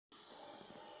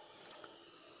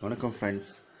வணக்கம் ஃப்ரெண்ட்ஸ்,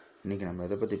 இன்றைக்கி நம்ம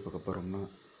எதை பற்றி பார்க்க போகிறோம்னா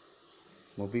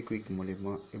மொபிக்விக்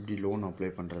மூலிமா எப்படி லோன் அப்ளை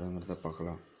பண்ணுறதுங்கிறத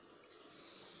பார்க்கலாம்.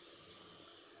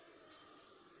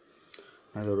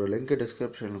 நான் இதோட லிங்க்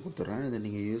டிஸ்கிரிப்ஷனில் கொடுத்துட்றேன். இதை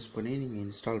நீங்கள் யூஸ் பண்ணி நீங்கள்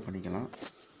இன்ஸ்டால் பண்ணிக்கலாம்.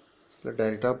 இல்லை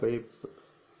டைரெக்டாக போய்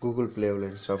கூகுள் ப்ளேவில்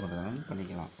இன்ஸ்டால் பண்ணுறதுனாலும்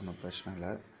பண்ணிக்கலாம், ஒன்றும் பிரச்சனை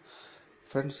இல்லை.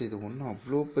 ஃப்ரெண்ட்ஸ், இது ஒன்றும்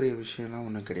அவ்வளோ பெரிய விஷயம்லாம்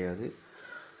ஒன்றும் கிடையாது.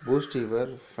 பூஸ்ட்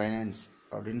யுவர் ஃபைனான்ஸ்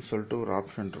அப்படின்னு சொல்லிட்டு ஒரு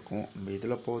ஆப்ஷன் இருக்கும். நம்ம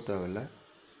இதில் போக தேவையில்லை.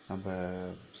 நம்ம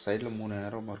சைடில் 3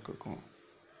 ஏரோ மார்க் இருக்கும்,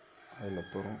 அதில்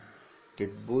போகிறோம்.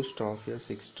 Get boost half year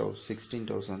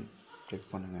 16,000 click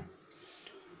பண்ணுங்கள்.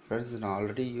 ஃப்ரெண்ட்ஸ், நான்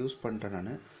ஆல்ரெடி யூஸ்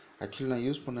பண்ணிட்டேன். ஆக்சுவலி நான்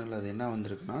யூஸ் பண்ணதில் அது என்ன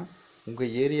வந்திருக்குன்னா,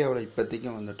 உங்கள் ஏரியாவில் இப்போதைக்கு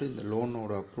வந்துட்டு இந்த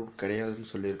லோனோட அப்ரூவ்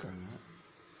கிடையாதுன்னு சொல்லியிருக்காங்க.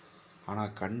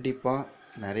 ஆனால் கண்டிப்பாக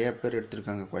நிறையா பேர்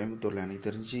எடுத்திருக்காங்க. கோயம்புத்தூரில் எனக்கு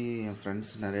தெரிஞ்சு என்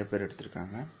ஃப்ரெண்ட்ஸ் நிறைய பேர்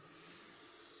எடுத்திருக்காங்க.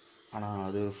 ஆனால்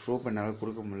அது ப்ரூஃப் என்னால்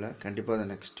கொடுக்க முடியல. கண்டிப்பாக அதை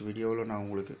நெக்ஸ்ட் வீடியோவில் நான்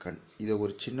உங்களுக்கு இதை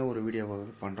ஒரு சின்ன ஒரு வீடியோவை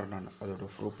வந்து பண்ணுறேன். நான் அதோட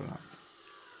ப்ரூஃப்லாம்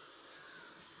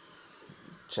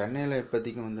சென்னையில்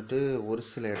இப்போதைக்கு வந்துட்டு ஒரு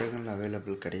சில இடங்கள்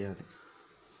அவைலபிள் கிடையாது.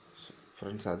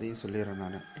 ஃப்ரெண்ட்ஸ், அதையும் சொல்லிடுறேன்.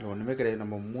 நான் இல்லை ஒன்றுமே கிடையாது.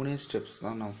 நம்ம 3 ஸ்டெப்ஸ்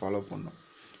தான் நான் ஃபாலோ பண்ணோம்.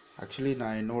 ஆக்சுவலி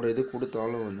நான் என்னோடய இது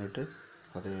கொடுத்தாலும் வந்துட்டு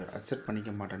அது அக்செப்ட்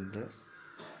பண்ணிக்க மாட்டேன்து.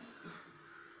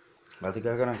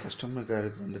 அதுக்காக நான் கஸ்டமர்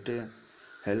கேருக்கு வந்துட்டு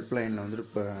ஹெல்ப்லைனில் வந்துட்டு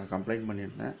இப்போ கம்ப்ளைண்ட்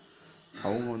பண்ணியிருந்தேன்.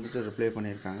 அவங்க வந்துட்டு ரிப்ளை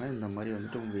பண்ணியிருக்காங்க, இந்த மாதிரி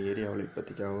வந்துட்டு உங்கள் ஏரியாவில்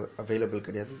இப்போதைக்கு அவைலபிள்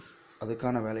கிடையாது,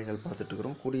 அதுக்கான வேலைகள்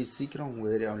பார்த்துட்ருக்குறோம், கூடிய சீக்கிரம்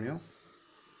உங்கள் ஏரியாவிலையும்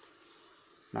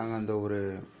நாங்கள் அந்த ஒரு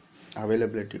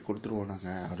அவைலபிலிட்டி கொடுத்துருவோம்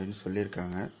நாங்கள் அப்படின்னு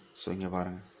சொல்லியிருக்காங்க. ஸோ இங்கே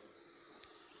பாருங்கள்,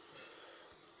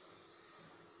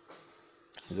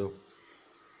 இதோ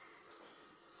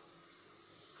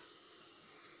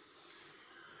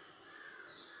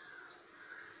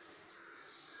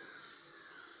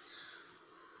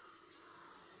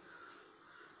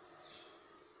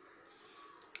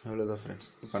அவ்வளோதான் ஃப்ரெண்ட்ஸ்.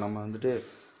 இப்போ நம்ம வந்துட்டு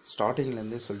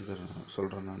ஸ்டார்டிங்லேருந்தே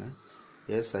சொல்கிறேன் நான்.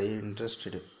 எஸ்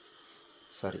இன்ட்ரெஸ்டடு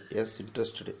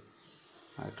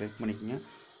கிளிக் பண்ணிக்கோங்க.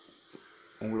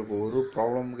 உங்களுக்கு ஒரு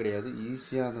ப்ராப்ளமும் கிடையாது.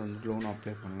 ஈஸியாக அதை வந்து லோன்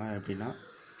அப்ளை பண்ணலாம். எப்படின்னா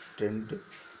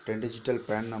 10 digital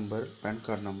pan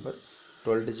card number,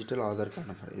 12 digital Aadhaar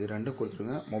card number, இது ரெண்டும்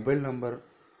கொடுத்துருங்க. மொபைல் நம்பர்,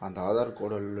 அந்த ஆதார்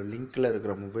கார்டோட லிங்க்கில்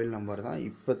இருக்கிற மொபைல் நம்பர் தான்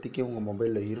இப்போதைக்கு உங்கள்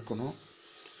மொபைலில் இருக்கணும்.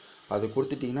 அது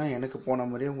கொடுத்துட்டிங்கன்னா எனக்கு போன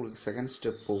மாதிரியே உங்களுக்கு செகண்ட்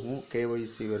ஸ்டெப் போகும்.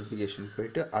 கேஒய்சி வெரிஃபிகேஷன்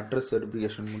போயிட்டு அட்ரஸ்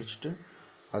வெரிஃபிகேஷன் முடிச்சுட்டு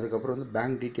அதுக்கப்புறம் வந்து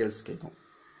பேங்க் டீட்டெயில்ஸ் கேட்கும்.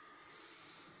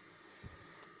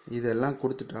 இதெல்லாம்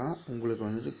கொடுத்துட்டா உங்களுக்கு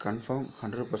வந்துட்டு கன்ஃபார்ம்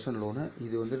 100% லோனு.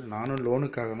 இது வந்துட்டு நானும்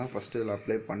லோனுக்காக தான் ஃபஸ்ட்டு இதில்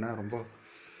அப்ளை பண்ணேன். ரொம்ப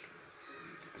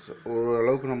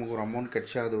ஓரளவுக்கு நமக்கு ஒரு அமௌண்ட்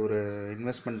கிடச்சா அது ஒரு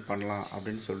இன்வெஸ்ட்மெண்ட் பண்ணலாம்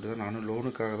அப்படின்னு சொல்லிட்டு தான் நானும்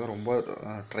லோனுக்காக தான் ரொம்ப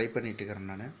ட்ரை பண்ணிட்டு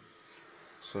இருக்கிறேன் நான்.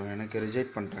 ஸோ எனக்கு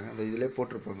ரிஜெக்ட் பண்ணிட்டாங்க. அது இதிலே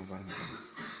போட்டிருப்பாங்க பாருங்கள்.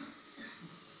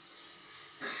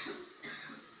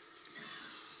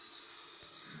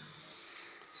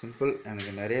 சிம்பிள்.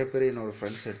 எனக்கு நிறைய பேர் என்னோடய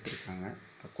ஃப்ரெண்ட்ஸ் எடுத்திருக்காங்க.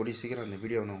 கூடிய சீக்கிரம் அந்த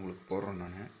வீடியோ நான் உங்களுக்கு போடுறேன்.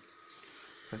 நான்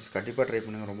ஃப்ரெண்ட்ஸ் கண்டிப்பாக ட்ரை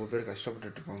பண்ணுங்கள். ரொம்ப பேர்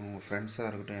கஷ்டப்பட்டுருப்பாங்க, உங்கள் ஃப்ரெண்ட்ஸாக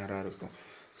இருக்கட்டும், யாராக இருக்கட்டும்.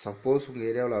 சப்போஸ் உங்கள்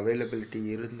ஏரியாவில் அவைலபிலிட்டி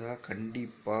இருந்தால்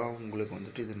கண்டிப்பாக உங்களுக்கு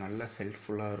வந்துட்டு இது நல்ல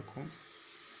ஹெல்ப்ஃபுல்லாக இருக்கும்.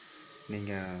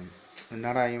 நீங்கள்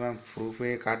என்னடா இவன்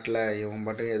ப்ரூஃபே காட்டல, இவன்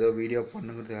பாட்டு ஏதோ வீடியோ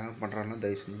பண்ணுங்கிறதுக்காக பண்ணுறான்னா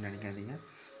தயவு செஞ்சு நினைக்காதீங்க.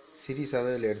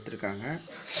 சீரியஸாகவே இதில் எடுத்திருக்காங்க.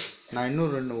 நான்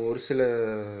இன்னும் ஒரு சில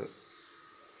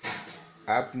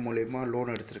ஆப் மூலயமா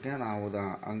லோன் எடுத்திருக்கேன். நான்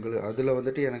அதில்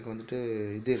வந்துட்டு எனக்கு வந்துட்டு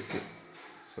இது இருக்குது.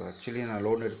 ஸோ ஆக்சுவலி நான்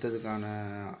லோன் எடுத்ததுக்கான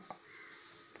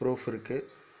ப்ரூஃப் இருக்குது.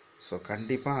 ஸோ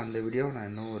கண்டிப்பாக அந்த வீடியோ நான்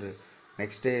இன்னும் ஒரு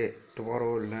நெக்ஸ்ட் டே டுமாரோ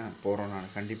இல்லை போகிறோம்.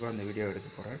 நான் கண்டிப்பாக அந்த வீடியோ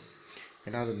எடுக்க போகிறேன்.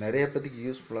 ஏன்னா அது நிறைய பேருக்கு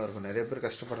யூஸ்ஃபுல்லாக இருக்கும். நிறைய பேர்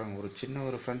கஷ்டப்படுறாங்க. ஒரு சின்ன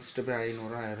ஒரு ஃப்ரெண்ட்ஸ்கிட்ட போய்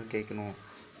 500 1000 கேட்கணும்,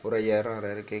 ஒரு 5000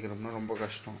 6000 கேட்கணும்னா ரொம்ப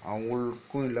கஷ்டம்.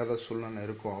 அவங்களுக்கும் இல்லாத சூழ்நிலை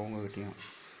இருக்கும் அவங்கக்கிட்டையும்.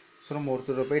 ஸோ நம்ம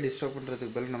ஒருத்தரை போய் டிஸ்டர்ப்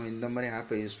பண்ணுறதுக்கு பதில் நம்ம இந்த மாதிரி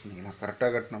ஆப்பை யூஸ் பண்ணிக்கலாம். கரெக்டாக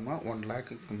கட்டினோம்னா 1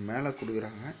 lakhக்கு மேலே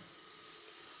கொடுக்குறாங்க.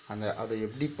 அதை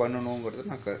எப்படி பண்ணணுங்கிறது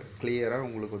நான் கிளியராக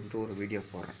உங்களுக்கு வந்துட்டு ஒரு வீடியோ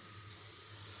போடுறேன்.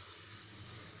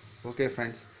 ஓகே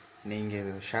ஃப்ரெண்ட்ஸ், நீங்கள்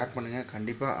இதை ஷேர் பண்ணுங்கள்.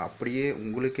 கண்டிப்பாக அப்படியே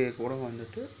உங்களுக்கே கூட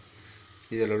வந்துட்டு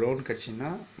இதில் லோன்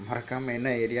கிடச்சின்னா மறக்காமல்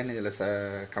என்ன ஏரியான்னு இதில்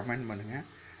கமெண்ட் பண்ணுங்கள்.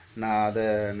 நான் அதை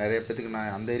நிறைய பேத்துக்கு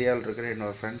நான் அந்த ஏரியாவில் இருக்கிற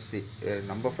என்னோடய ஃப்ரெண்ட்ஸ்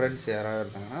நம்ம ஃப்ரெண்ட்ஸ் யாராவது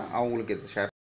இருந்தாங்கன்னா அவங்களுக்கு இதை ஷேர்